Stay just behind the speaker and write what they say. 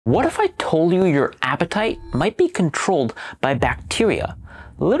What if I told you your appetite might be controlled by bacteria,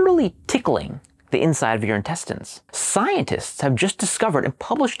 literally tickling the inside of your intestines? Scientists have just discovered and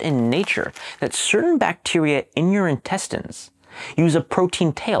published in Nature that certain bacteria in your intestines use a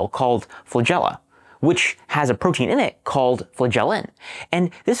protein tail called flagella, which has a protein in it called flagellin. And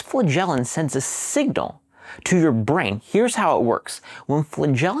this flagellin sends a signal to your brain. Here's how it works. When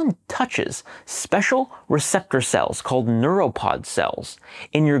flagellin touches special receptor cells called neuropod cells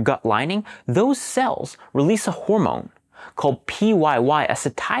in your gut lining, those cells release a hormone called PYY, a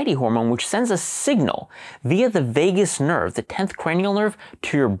satiety hormone, which sends a signal via the vagus nerve, the 10th cranial nerve,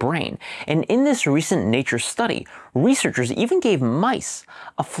 to your brain. And in this recent Nature study, researchers even gave mice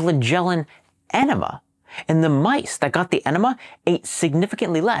a flagellin enema. And the mice that got the enema ate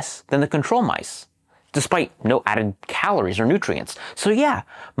significantly less than the control mice, despite no added calories or nutrients. So yeah,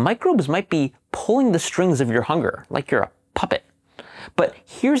 microbes might be pulling the strings of your hunger like you're a puppet. But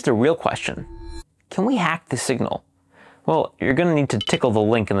here's the real question. Can we hack the signal? Well, you're going to need to tickle the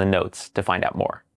link in the notes to find out more.